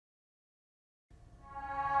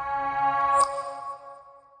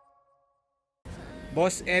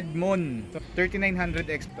Boss Edmond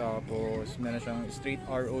 3900X, tapos meron siyang straight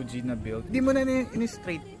ROG na build. Hindi mo na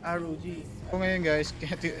in-straight ROG. So ngayon guys,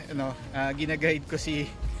 ginaguide ko si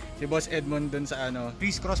Boss Edmond dun sa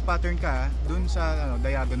criss-cross pattern ka, dun sa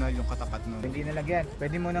diagonal yung katapat no. Hindi nalagyan.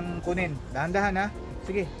 Pwede mo nang kunin. Dahan-dahan ha.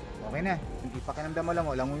 Sige, okay na. Ipakinamdam mo lang,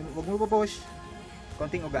 wag mo po-push.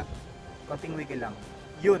 Konting uga. Konting wiggle lang.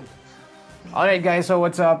 Yun. Alright guys, so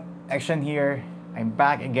what's up? Xtian here. I'm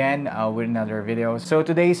back again with another video. So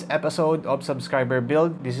today's episode of subscriber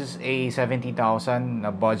build, this is a 70,000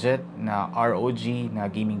 na budget na ROG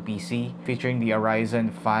na gaming PC featuring the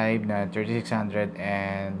Ryzen 5 na 3600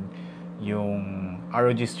 and yung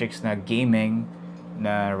ROG Strix na gaming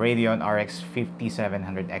na Radeon RX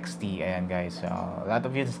 5700 XT. Ayan guys, a lot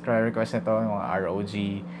of you request nito yung ROG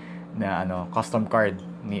na custom card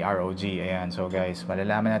ni ROG. Ayan, so guys,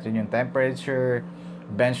 malalaman natin yung temperature,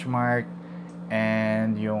 benchmark,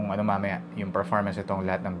 and yung mamaya, yung performance itong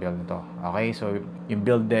lahat ng build nito. Okay, so yung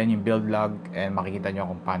build din, yung build log, and makikita nyo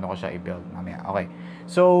kung paano ko siya i-build mamaya. Okay,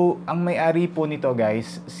 so ang may-ari po nito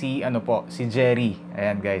guys, si Jerry.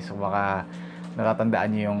 Ayan guys, so baka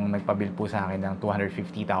natatandaan nyo yung nagpa-build po sa akin ng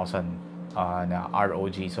 250,000 na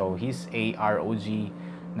ROG. So he's a ROG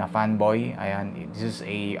na fanboy. Ayan, this is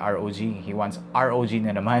a ROG. He wants ROG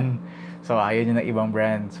na naman. So ayaw nyo na ibang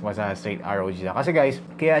brands, basta straight ROG na. Kasi guys,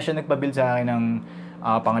 kaya siya nagpa-build sa akin ng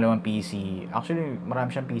pangalawang PC. Actually,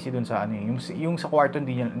 marami siyang PC dun sa yung sa kwarto,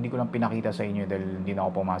 hindi ko lang pinakita sa inyo dahil hindi na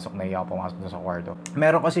ako pumasok, nahiya ako pumasok dun sa kwarto.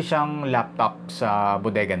 Meron kasi siyang laptop sa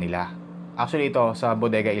bodega nila. Actually ito, sa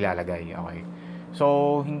bodega ilalagay. Okay.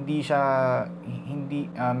 So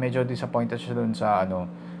medyo disappointed siya dun sa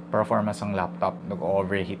performance ng laptop.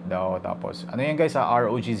 Nag-overheat daw. Tapos yan guys, sa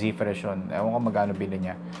ROG Z version. Ewan ko magkano bilhin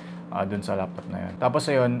niya dun sa laptop na yun. Tapos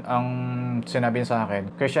ayun, ang sinabi niya sa akin,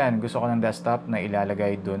 Christian, gusto ko ng desktop na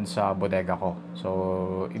ilalagay dun sa bodega ko. So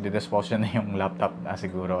i-dispose niya na yung laptop na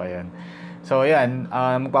siguro. Ayan. So ayan,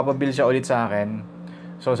 magpapabuild siya ulit sa akin.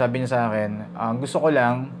 So sabi niya sa akin, gusto ko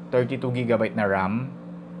lang 32GB na RAM,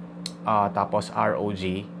 tapos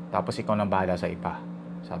ROG, tapos ikaw nang bahala sa iba.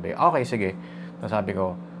 Sabi, okay, sige. Tapos sabi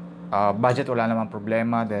ko, budget wala namang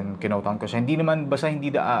problema. Then kinotan ko siya, hindi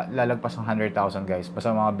lalagpas ng 100,000 guys,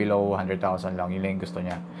 basta mga below 100,000 lang, yun lang yung gusto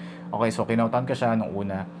niya. Okay, so kinotan ko siya nung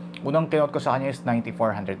unang kinot ko sa kanya is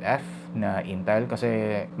 9400F na Intel,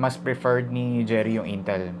 kasi mas preferred ni Jerry yung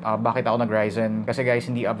Intel. Bakit ako nag Ryzen? Kasi guys,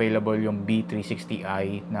 hindi available yung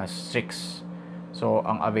B360i na Strix. So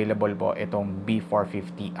ang available po itong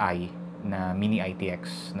B450i na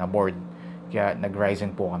mini-ITX na board, kaya nag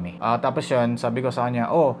Ryzen po kami. Tapos yun, sabi ko sa kanya,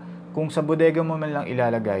 kung sa bodega mo man lang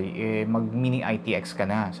ilalagay, mag mini-ITX ka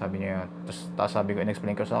na, sabi niya. Tapos sabi ko,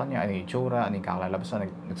 in-explain ko sa kanya, ano yung itsura, ano yung kakalabasan,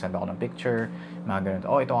 nag-send ako ng picture, mga ganito.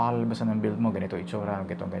 Ito kakalabasan ng build mo, ganito itsura,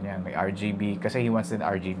 ganyan, may RGB, kasi he wants din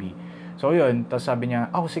RGB. So yun, tapos sabi niya,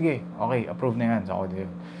 sige, okay, approve na yan.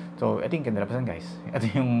 So ito yung kinalabasan guys.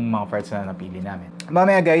 Ito yung mga parts na napili namin.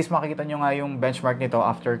 Mamaya guys, makikita nyo nga yung benchmark nito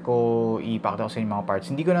after ko ipakita ko sa inyo mga parts.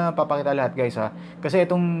 Hindi ko na papakita lahat guys ha, kasi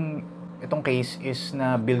itong case is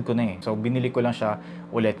na build ko na So binili ko lang siya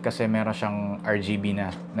ulit kasi meron siyang RGB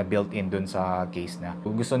na built-in dun sa case na.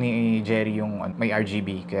 Gusto ni Jerry yung may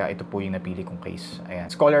RGB, kaya ito po yung napili kong case.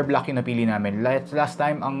 Ayan. Color black yung napili namin. Last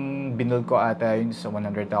time ang binuild ko ata yun sa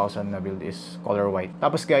 100,000 na build is color white.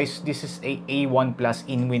 Tapos guys, this is a A1 plus,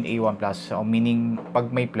 InWin A1 plus. So meaning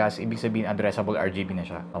pag may plus, ibig sabihin addressable RGB na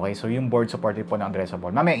siya. Okay, so yung board supported po ng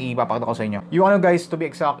addressable. Mamaya ipapakita ko sa inyo. Yung guys, to be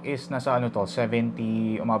exact is nasa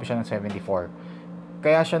 70, umabot siya ng 74.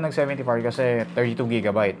 Kaya siya nag-74 kasi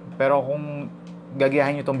 32GB. Pero kung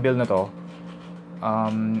gagayahin nyo itong build na to,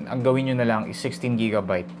 ang gawin nyo na lang is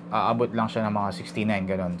 16GB. Aabot lang siya ng mga 69,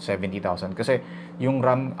 ganun, 70,000. Kasi yung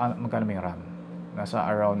RAM, magkano yung RAM? Nasa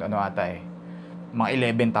around, mga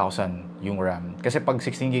 11,000 yung RAM. Kasi pag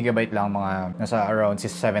 16GB lang, mga nasa around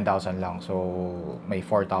 7,000 lang. So, may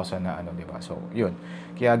 4,000 na diba? So, yun.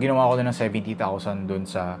 Kaya ginawa ko na ng 70,000 dun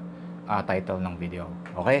sa title ng video.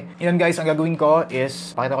 Okay? Yun guys, ang gagawin ko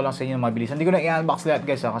is pakita ko lang sa inyo ng mabilis. Hindi ko na i-unbox lahat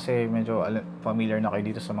guys kasi medyo familiar na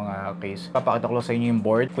kayo dito sa mga case. Papakita ko lang sa inyo yung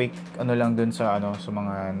board. Quick lang dun sa sa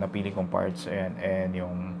mga napili kong parts and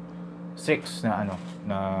yung Strix na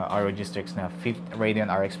na ROG Strix na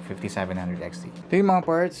Radeon RX 5700 XT. Ito yung mga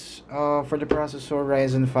parts for the processor,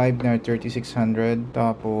 Ryzen 5 na 3600,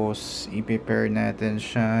 tapos i-prepare natin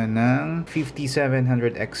siya ng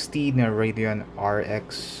 5700 XT na Radeon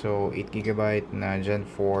RX, so 8GB na Gen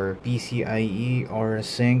 4 PCIe or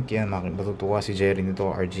Sync. Yan, matutuwa si Jerry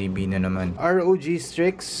nito, RGB na naman. ROG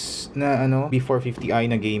Strix na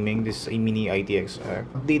B450i na gaming, this is a mini-ITX.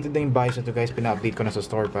 Updated na yung BIOS na to guys, pina-update ko na sa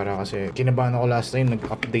store para kasi kinabahan ako last time,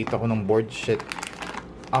 nag-update ako ng board. Shit,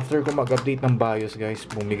 After ko mag-update ng BIOS guys,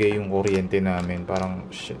 bumigay yung kuryente namin. Parang,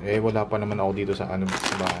 wala pa naman ako dito sa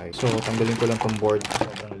sa bahay. So, tanggalin ko lang tong board.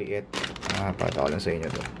 Sobrang liit. Pakita ko lang sa inyo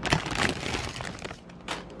to.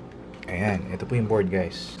 Ayan, ito po yung board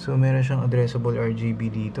guys. So, meron siyang addressable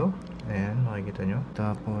RGB dito. Ayan, makikita nyo.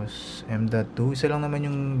 Tapos, M.2. Isa lang naman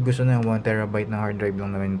yung gusto na 1TB na hard drive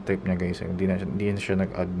lang naman yung trip niya guys. Hindi na siya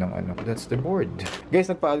nag-add ng ano. That's the board.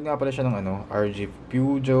 Guys, nagpa-add nga pala siya ng ano, RG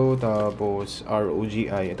Pujo, tapos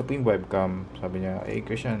ROGI. Ito po yung webcam. Sabi niya,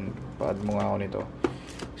 Christian, pa-add mo nga ako nito.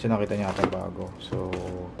 Kasi nakita niya ata bago. So,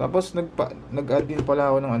 tapos nag-add din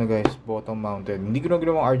pala ako ng ano guys, bottom mounted. Hindi ko na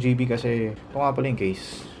ginawang RGB kasi ito nga pala yung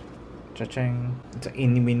case. Chacheng. It's a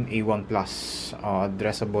InWin A1 Plus.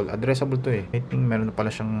 Addressable to eh. I think meron na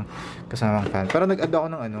pala siyang kasamang fan. Pero nag-add ako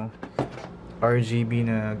ng ano, RGB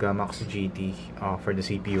na Gammax GT for the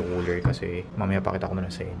CPU cooler kasi mamaya pakita ko na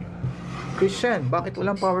lang sa inyo. Christian, bakit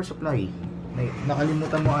walang power supply?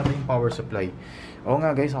 Nakalimutan mo ata yung power supply. Oo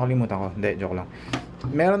nga guys, nakalimutan ko. Hindi, joke lang.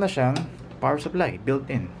 Meron na siyang power supply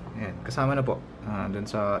built-in. Ayan, kasama na po dun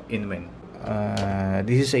sa InWin.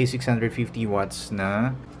 This is a 650 watts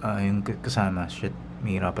na yung kasama. Shit,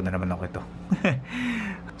 may hirapan na naman ako ito.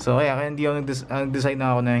 So kaya hindi ako nag-decide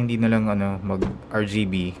na ako na hindi na lang mag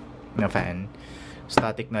RGB na fan.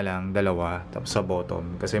 Static na lang, dalawa, tapos sa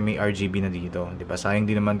bottom kasi may RGB na dito, 'di ba? Sayang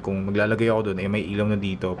din naman kung maglalagay ako doon may ilaw na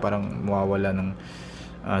dito, parang mawawala ng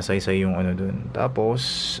saysay yung doon. Tapos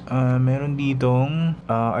meron ditong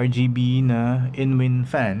RGB na InWin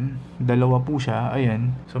fan. Dalawa po siya.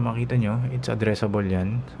 Ayan. So makita nyo, it's addressable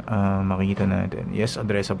yan. Makikita natin. Yes,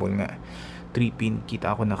 addressable nga. 3-pin.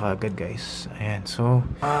 Kita ako na kaagad guys. Ayan. So,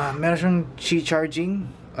 meron siyang Qi charging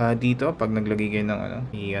dito pag naglagay kayo ng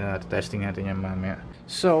testing natin yan mamaya.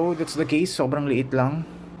 So, that's the case. Sobrang liit lang.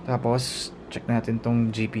 Tapos, check natin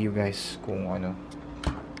tong GPU guys kung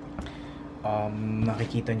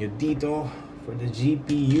makikita nyo dito for the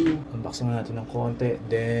GPU. Unboxing natin ng konti,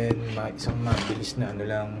 then isang mabilis na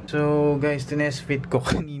lang. So guys, tinest fit ko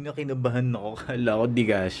kanina, kinabahan ako, kala ko di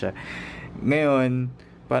kasya. Ngayon,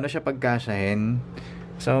 paano siya pagkasyahin?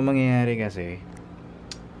 So mangyayari kasi,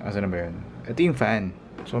 asa na ba yun? Ito yung fan.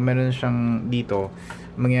 So meron siyang dito.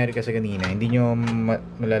 Mangyayari kasi kanina, hindi nyo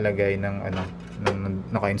malalagay ng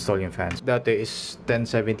naka-install yung fans. Dati is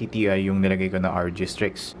 1070 Ti yung nilagay ko na ROG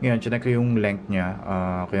Strix. Ngayon, chinek ko yung length niya,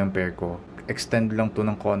 compare ko. Extend lang to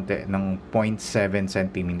ng konti ng 0.7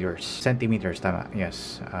 centimeters, tama,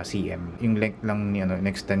 yes, cm. Yung length lang ni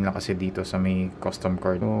in-extend lang kasi dito sa may custom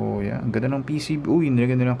card. So yeah, ang ganda ng PCB. Uy,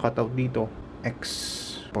 nilagyan nilang cutout dito.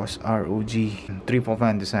 Post ROG triple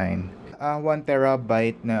fan design.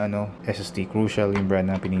 1TB na SSD, crucial yung brand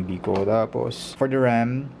na pinili ko. Tapos for the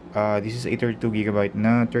RAM, this is a 32GB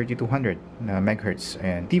na 3200 na megahertz.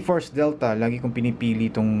 And Tforce Delta, lagi kong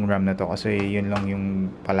pinipili itong RAM na to kasi yun lang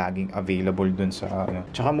yung palaging available dun sa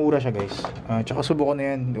Tsaka mura siya guys. Tsaka subukan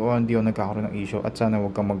na yan. Hindi ako nagkakaroon ng issue at sana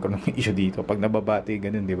wag kang magkaroon ng issue dito pag nababati,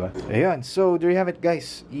 ganun, diba? Ayan, so there you have it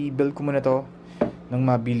guys. I-build ko muna to ng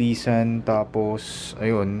mabilisan, tapos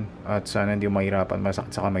ayun, at sana hindi mahirapan,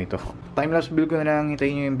 masakit sa kamay to. Timelapse build ko na lang,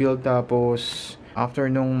 hintayin nyo yung build. Tapos after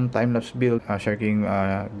nung timelapse build, share ko yung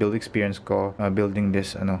build experience ko building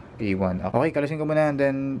this A1. Okay, kalasin ko muna,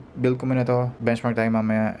 then build ko muna to. Benchmark tayo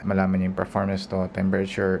mamaya, malaman yung performance to,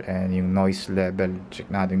 temperature, and yung noise level. Check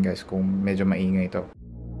natin guys kung medyo maingay ito.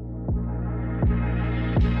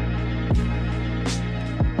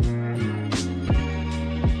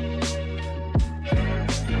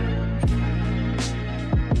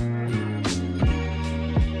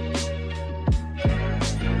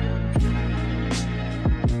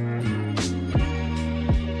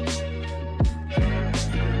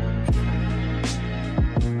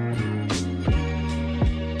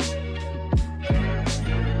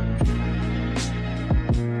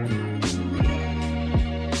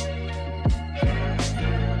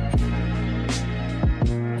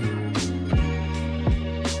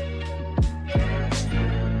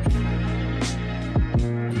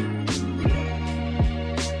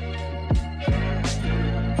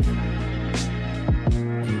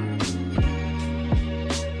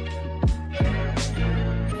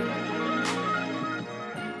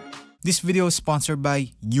 This video is sponsored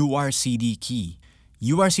by URCDKey.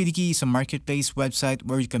 URCDKey is a marketplace website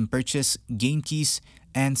where you can purchase game keys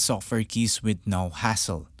and software keys with no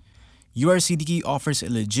hassle. URCDKey offers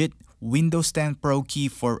a legit Windows 10 Pro key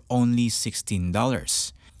for only $16.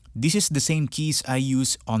 This is the same keys I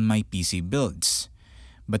use on my PC builds.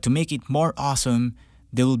 But to make it more awesome,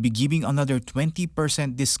 they will be giving another 20%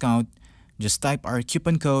 discount. Just type our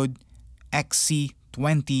coupon code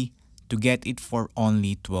XC20 to get it for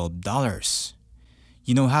only $12.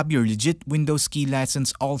 You now have your legit Windows key license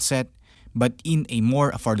all set, but in a more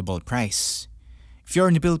affordable price. If you're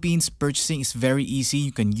in the Philippines, purchasing is very easy.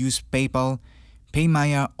 You can use PayPal,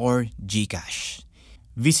 PayMaya, or GCash.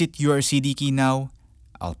 Visit URCDKey now.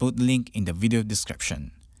 I'll put the link in the video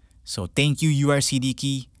description. So thank you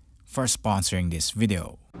URCDKey for sponsoring this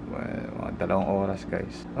video. Well, mga 2 oras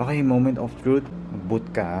guys. Okay, moment of truth. Mag-boot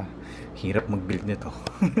ka. Hirap mag-build nito.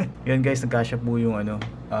 Yan guys, nagkasya po yung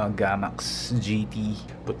Gammax GT.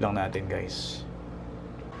 Put lang natin guys.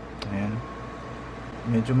 Ayan.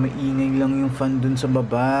 Medyo maingay lang yung fan dun sa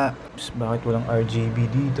baba. Bakit walang RGB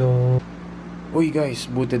dito? Uy guys,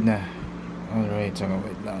 booted na. Alright, so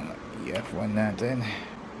wait lang. F1 natin.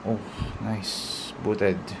 Oh, nice.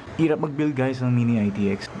 Booted. Hirap mag-build guys ng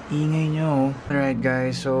mini-ITX. Ingay nyo. Alright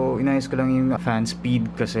guys, so inayos ko lang yung fan speed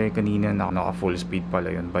kasi kanina naka full speed pala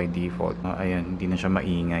yun by default. Ayan, hindi na siya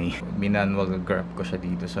maingay. Manual grab ko siya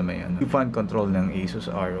dito sa may yung fan control ng Asus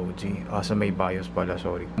ROG. Sa may BIOS pala,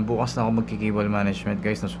 sorry. Bukas na ako magki-cable management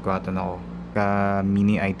guys, nasukatan ako.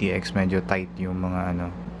 Mini-ITX medyo tight yung mga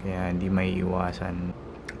kaya hindi may iwasan.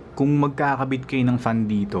 Kung magkakabit kayo ng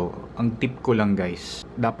fan dito, ang tip ko lang guys,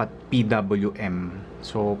 dapat PWM.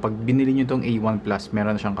 So, pag binili nyo tong A1 Plus,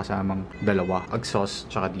 meron na siyang kasamang dalawa,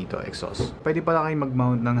 exhaust, tsaka dito, exhaust. Pwede pala kayo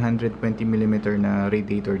mag-mount ng 120mm na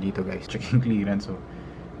radiator dito guys, checking clearance. So,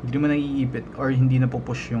 hindi naman naiipit or hindi na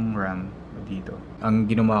pupush yung RAM dito. Ang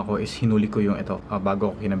ginawa ko is hinuli ko yung ito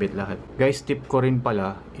bago ko kinabit lahat. Guys, tip ko rin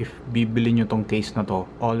pala, if bibili nyo tong case na to,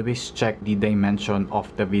 always check the dimension of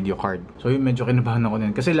the video card. So yun, medyo kinabahan ako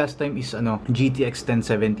din. Kasi last time is GTX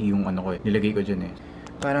 1070 yung nilagay ko dyan eh.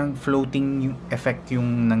 Parang floating yung effect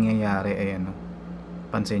yung nangyayari. Ayan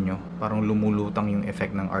pansin nyo, parang lumulutang yung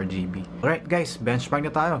effect ng RGB. Alright guys, benchmark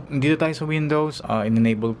na tayo. Dito tayo sa Windows,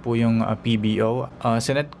 in-enable po yung PBO.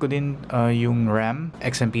 Sinet ko din yung RAM,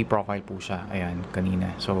 XMP profile po siya. Ayan,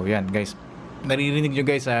 kanina. So yan guys, naririnig nyo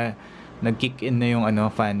guys nag-kick in na yung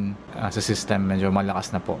fan sa system, medyo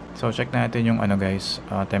malakas na po. So check natin yung guys,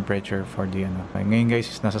 temperature for the Okay, ngayon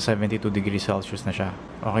guys is nasa 72 degrees Celsius na siya.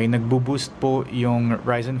 Okay, nagbo-boost po yung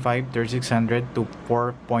Ryzen 5 3600 to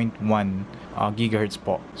 4.1 gigahertz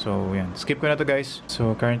po. So yan, skip ko na to guys.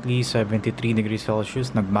 So currently 73 degrees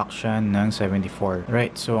Celsius, nag-max siya ng 74.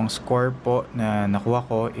 Right, so ang score po na nakuha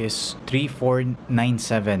ko is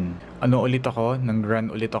 3497. Ulit ako, nag-run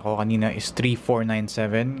ulit ako kanina is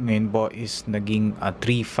 3497. Ngayon po is naging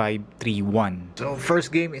 3531. So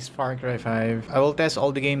first game is Far Cry 5. I will test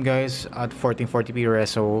all the game guys at 1440p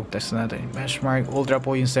reso. Test natin benchmark. Ultra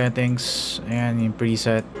po yung settings. Ayan yung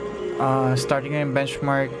preset. Starting na yung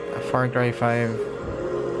benchmark Far Cry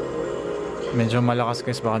 5. Medyo malakas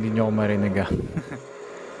guys, baka hindi nyo ako marinig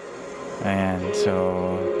Ayan, so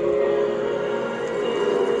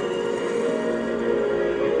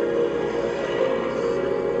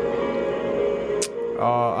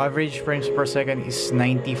average frames per second is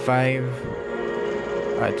 95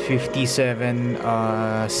 at 57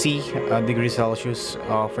 degrees Celsius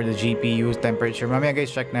for the GPU temperature. Mamaya guys,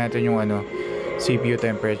 check natin yung CPU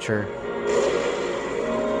temperature.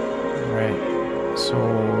 Alright, so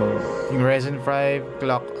yung Ryzen 5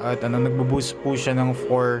 clock at nagbo-boost po siya ng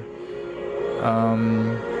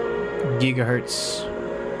 4 gigahertz.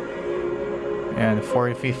 And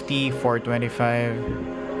 450, 425.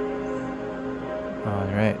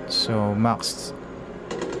 Alright, so max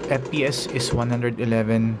FPS is 111.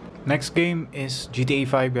 Next game is GTA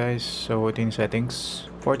 5 guys. So ito yung settings,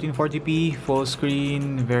 1440p full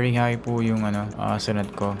screen, very high po yung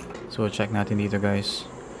sinet ko. So check natin dito guys.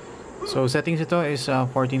 So settings ito is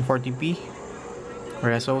 1440p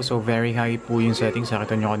reso, so very high po yung settings.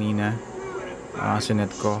 Nakita nyo kanina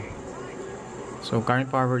sinet ko. So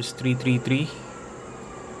current power is 333.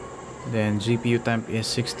 Then GPU temp is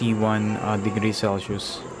 61 degrees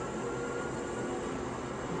Celsius.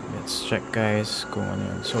 Let's check guys kung ano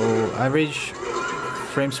yun. So average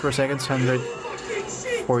frames per second is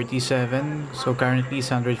 147. So currently is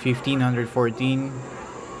 115, 114.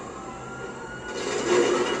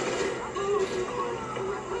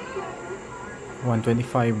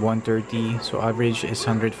 125, 130. So average is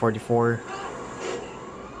 144.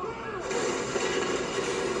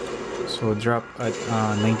 So drop at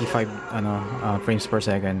 95 frames per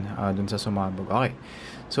second dun sa sumabog. Okay.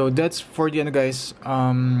 So that's for the guys,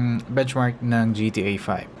 benchmark ng GTA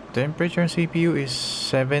 5. Temperature ng CPU is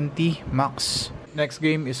 70 max. Next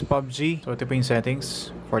game is PUBG. So ito po yung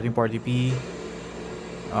settings, 1440p,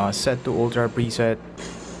 set to ultra preset.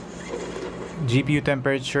 GPU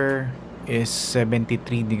temperature is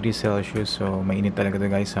 73 degrees Celsius. So mainit talaga to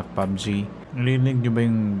guys sa PUBG. Narinig nyo ba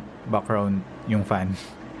yung background, yung fan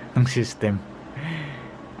ng system?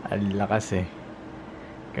 Ang lakas eh.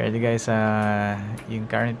 Currently guys, yung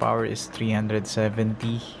current power is 370.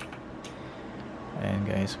 Ayan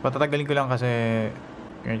guys, patatagalin ko lang kasi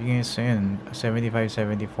currently guys, ayun, 75,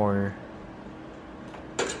 74.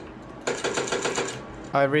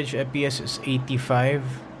 Average FPS is 85.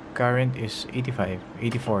 Current is 85,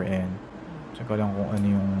 84. Ayan. Check ko lang kung ano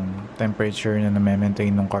yung temperature na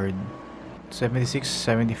na-maintain ng card. 76,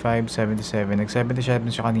 75, 77.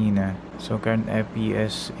 Nag-77 siya kanina. So, current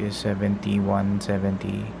FPS is 71,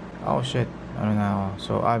 70. Oh, shit. Ano na ako?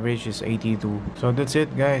 So, average is 82. So, that's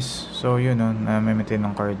it, guys. So, yun, no, na-maintain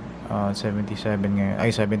ng card. 77 ngayon.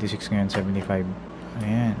 Ay, 76 ngayon, 75.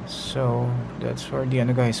 Ayan. So, that's for the,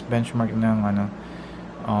 ano, guys, benchmark ng, ano,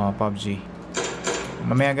 PUBG.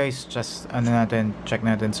 Mamaya, guys, just, ano natin, check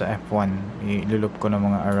natin sa F1. Ilulup ko na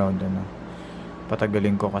mga around, ano.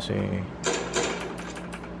 Patagalin ko kasi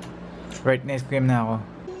right, next game na ako.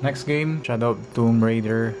 Next game, Shadow of Tomb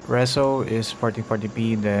Raider. Reso is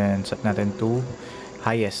 1440p, then set natin to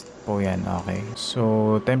highest po yan. Okay.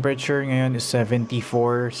 So, temperature ngayon is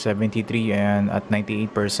 74, 73, and at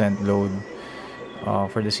 98% load.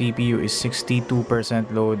 For the CPU is 62%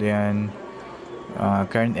 load, and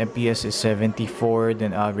current FPS is 74,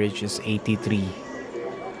 then average is 83.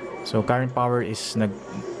 So, current power is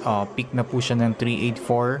peak na po siya ng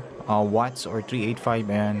 384 watts or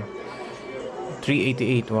 385 and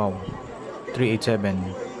 388, wow, 387.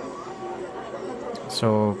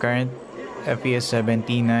 So, current FPS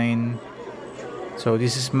 79. So,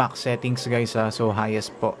 this is max settings guys, so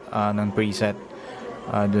highest po ng preset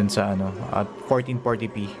dun sa ano, at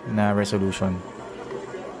 1440p na resolution.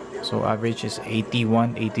 So, average is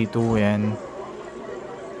 81, 82, and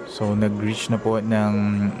so, nag-reach na po ng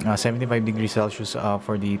 75 degrees Celsius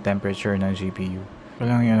for the temperature ng GPU. Ito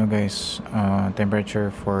lang yung guys, temperature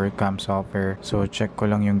for cam software. So, check ko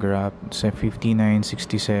lang yung graph. Sa 59,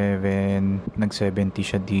 67, nag-70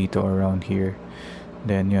 siya dito around here.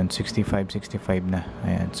 Then, yun, 65, 65 na.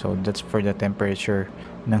 Ayan. So, that's for the temperature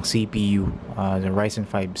ng CPU, the Ryzen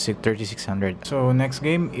 5 3600. So, next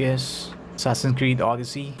game is Assassin's Creed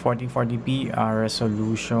Odyssey, 1440p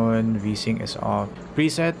resolution, VSync is off.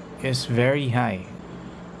 Preset is very high,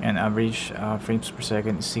 and average frames per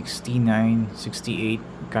second is 69, 68.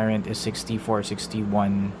 Current is 64,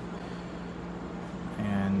 61,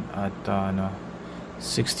 and at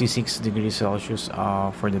 66 degrees Celsius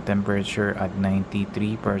for the temperature, at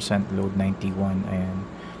 93% load, 91, and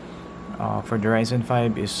for the Ryzen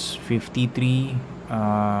 5 is 53.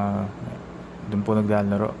 Dun po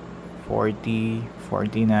naglalaro. 40,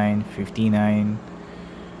 49, 59.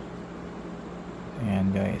 Ayan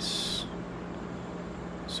guys.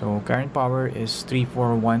 So current power is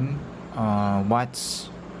 341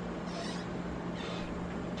 watts.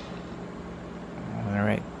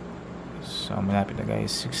 Alright. So malapit na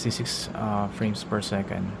guys. 66 frames per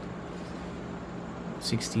second.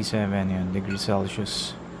 67 yan, degrees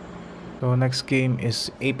Celsius. So next game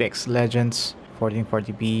is Apex Legends,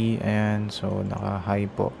 1440p, and so naka-high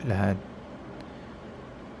po lahat.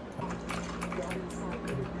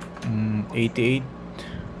 88,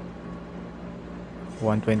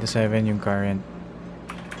 127 yung current,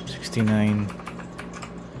 69.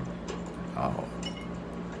 Oh,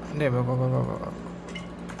 hindi,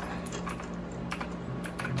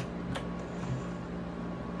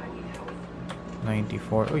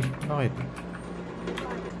 94. Uy, bakit?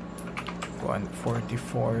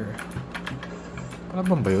 144.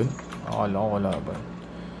 Kalaban ba yun? Akala ko kalaban.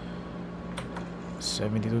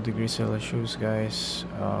 72 degrees Celsius guys,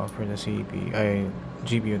 for the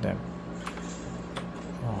GPU temp.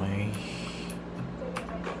 Okay.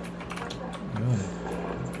 Yun.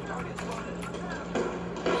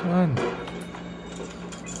 Saan?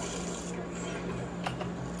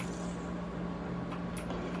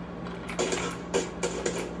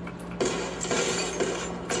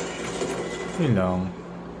 Yun lang.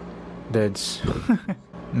 Deads.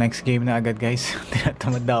 Next game na agad guys.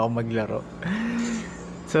 Tinatamad na ako maglaro.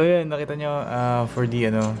 So yun, nakita nyo for the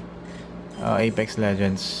Apex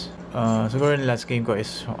Legends. Siguro yung last game ko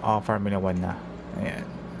is Formula 1 na. Ayan.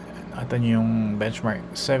 Nakita nyo yung benchmark.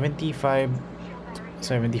 75,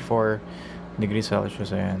 74 degrees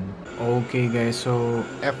Celsius. Ayan. Okay guys, so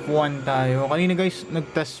F1 tayo. Kanina guys,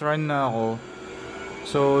 nag-test run na ako.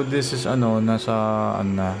 So this is nasa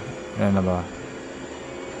na ba?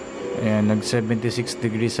 Ayan, nag 76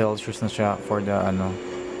 degrees Celsius na siya for the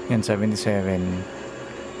yan 77.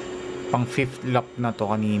 Pang 5th lap na to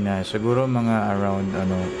kanina. Siguro mga around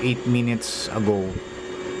 8 minutes ago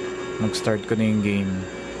nag-start ko na yung game.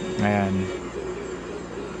 Ayan.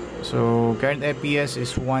 So current FPS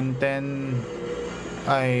is 110.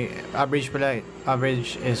 Ay, average pala.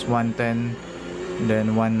 Average is 110.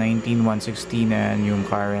 Then 119, 116 and yung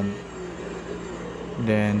current.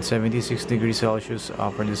 Then 76 degrees Celsius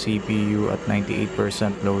for the CPU at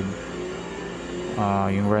 98% load.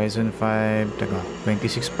 Yung Ryzen 5,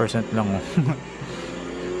 26% lang oh.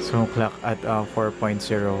 So clock at 4.0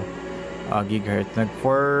 GHz. Nag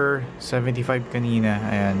 475 kanina.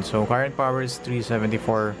 Ayan. So current power is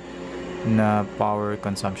 374 na power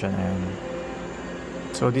consumption. Ayan.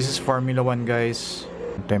 So this is Formula 1 guys.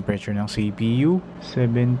 Temperature ng CPU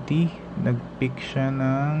 70. Nag-peak siya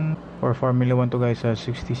ng for Formula 1 to guys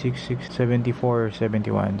 66, 74,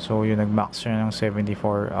 71. So yun, nag-max siya ng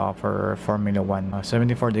 74 for Formula 1.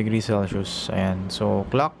 74 degrees Celsius. Ayan. So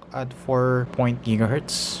clock at 4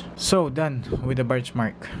 GHz. So done with the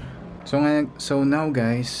benchmark. So now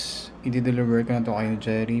guys, i-deliver ko na to kayo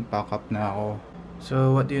Jerry. Pack up na ako. So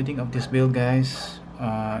what do you think of this build guys?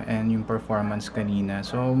 And yung performance kanina.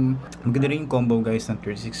 So maganda rin yung combo guys ng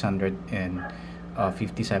 3600 and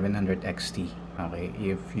 5700 XT. Okay,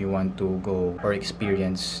 if you want to go or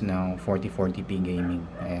experience ng 4040p gaming.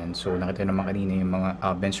 And so nakita naman kanina yung mga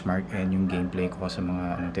benchmark and yung gameplay ko sa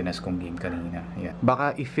mga tinest kong game kanina. Yeah.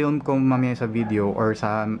 Baka i-film ko mamaya sa video or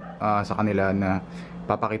sa kanila na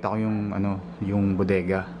papakita ko yung yung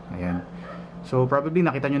bodega. Ayan. So probably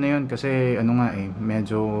nakita nyo na yun kasi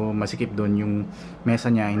medyo masikip doon yung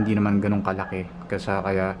mesa niya, hindi naman ganun kalaki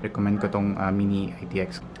kaya recommend ko tong mini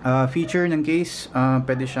ITX. Feature ng case,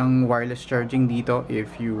 pwede siyang wireless charging dito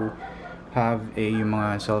if you have yung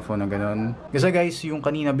mga cellphone na ganun. Kasi guys, yung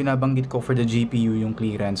kanina binabanggit ko for the GPU yung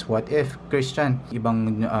clearance. What if Christian,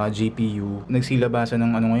 ibang GPU nagsilabasan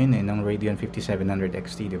ng ngayon ng Radeon 5700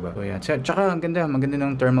 XT, diba? So yeah, tsaka maganda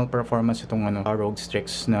ng thermal performance itong ROG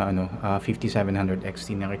Strix na 5700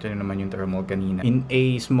 XT. Nakita nyo naman yung thermal kanina. In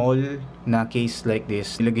a small na case like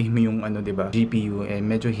this, ilagay mo yung diba, GPU,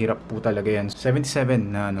 medyo hirap po talaga yan. 77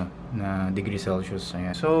 na degree Celsius.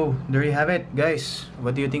 Ayan. So there you have it guys.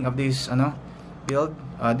 What do you think of this build?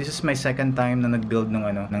 This is my second time na nag-build ng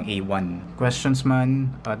A1. Questions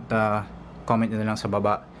man at comment na lang sa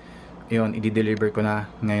baba. Ayun, i-deliver ko na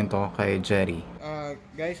ngayon to kay Jerry.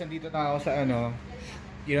 Guys, andito na ako sa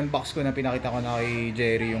i-unbox ko na, pinakita ko na kay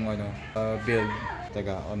Jerry yung build.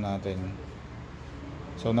 Taga on natin.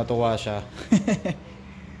 So natuwa siya.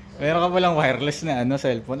 Meron ka palang wireless na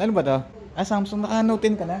cellphone. Ano ba to? Samsung, naka-Note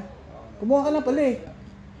 10 ka na? Kumuha ka na pala eh.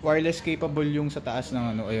 Wireless capable yung sa taas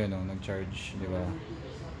ng ayun nag-charge, di ba?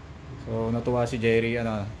 So natuwa si Jerry,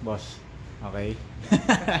 boss. Okay.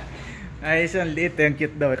 Ay, isang liit, ang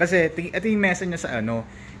cute daw. Kasi ito yung mesa niya sa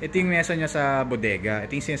ito yung mesa niya sa bodega.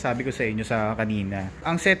 Ito yung sinasabi ko sa inyo sa kanina.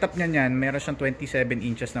 Ang setup niya niyan, meron siyang 27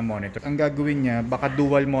 inches na monitor. Ang gagawin niya, baka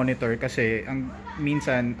dual monitor kasi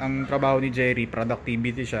minsan ang trabaho ni Jerry,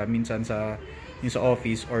 productivity siya minsan sa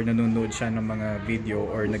office or nanonood siya ng mga video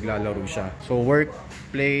or naglalaro siya. So work,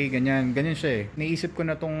 play, ganyan siya eh. Naisip ko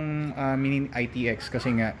na tong mini ITX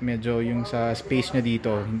kasi nga medyo yung sa space niya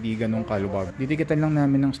dito hindi ganun kalubag. Didikatan lang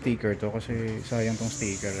namin ng sticker to kasi sayang tong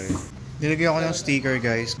sticker eh. Nilagyan ko ng sticker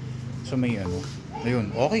guys. So may ayun,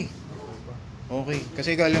 okay.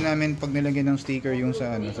 Kasi gala namin pag nilagyan ng sticker yung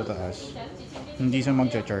sa sa taas, hindi siya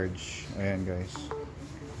magcha-charge. Ayan guys.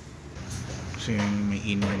 Kasi may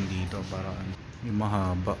InWin dito para yung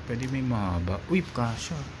mahaba. Pwede may mahaba. Uy,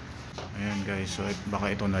 kasha. Ayan guys. So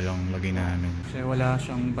baka ito na lang lagay namin. Kasi wala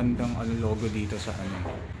siyang bandang logo dito sa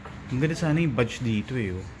Ang ganda sana yung badge dito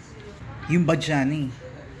eh. Yung badge sana eh.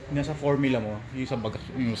 Nasa formula mo.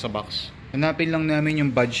 Yung sa box. Hanapin lang namin yung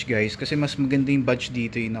badge guys. Kasi mas maganda yung badge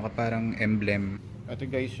dito eh. Naka parang emblem. Ito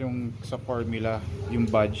guys yung sa formula. Yung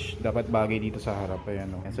badge. Dapat bagay dito sa harap. Ayan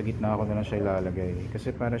o. Sa gitna ako na lang siya ilalagay. Kasi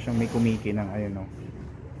para siyang may kumiki ng ayun o.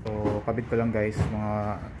 So, kabit ko lang guys,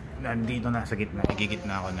 nandito na sa gitna,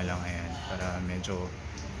 igigitna ako na lang, ayan, para medyo,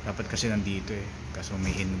 dapat kasi nandito eh, kaso may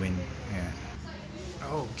InWin, ayan.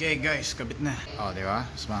 Okay guys, kabit na. Diba?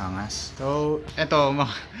 Mas maangas. So, eto,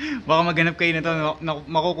 baka maganap kayo nito,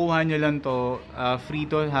 makukuha nyo lang to, free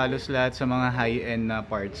to halos lahat sa mga high-end na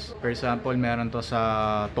parts. For example, meron to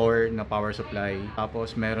sa Tor na power supply,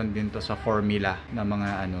 tapos meron din to sa Formula na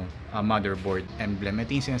mga motherboard emblem. Ito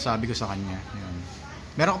yung sinasabi ko sa kanya, ayan.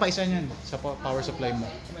 Meron ka pa isa niyan sa power supply mo.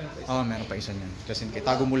 Meron pa isa niyan. Kasi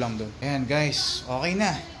tago mo lang doon. Ayan guys, okay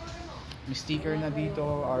na. May sticker na dito,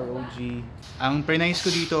 ROG. Ang price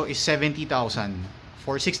ko dito is 70,000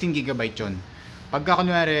 for 16GB yun. Pagka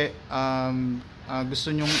kunwari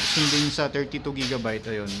gusto nyong sundin sa 32GB,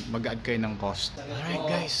 ayun, mag-add kayo ng cost.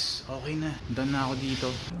 Alright guys, okay na. Done na ako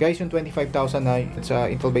dito. Guys, yung 25,000 na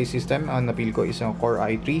sa Intel-based system, napili ko isang Core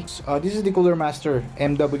i3. This is the Cooler Master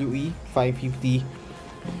MWE 550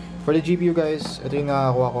 For the GPU guys, ito yung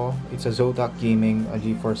nakakuha ko. It's a Zotac Gaming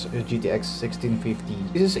GeForce GTX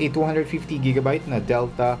 1650. This is a 250GB na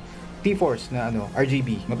Delta Tforce na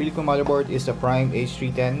RGB. Mabili kong motherboard is the Prime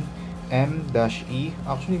H310 M-E.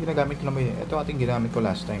 Actually, ginagamit ko naman yun. Ito ating ginamit ko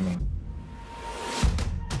last time eh.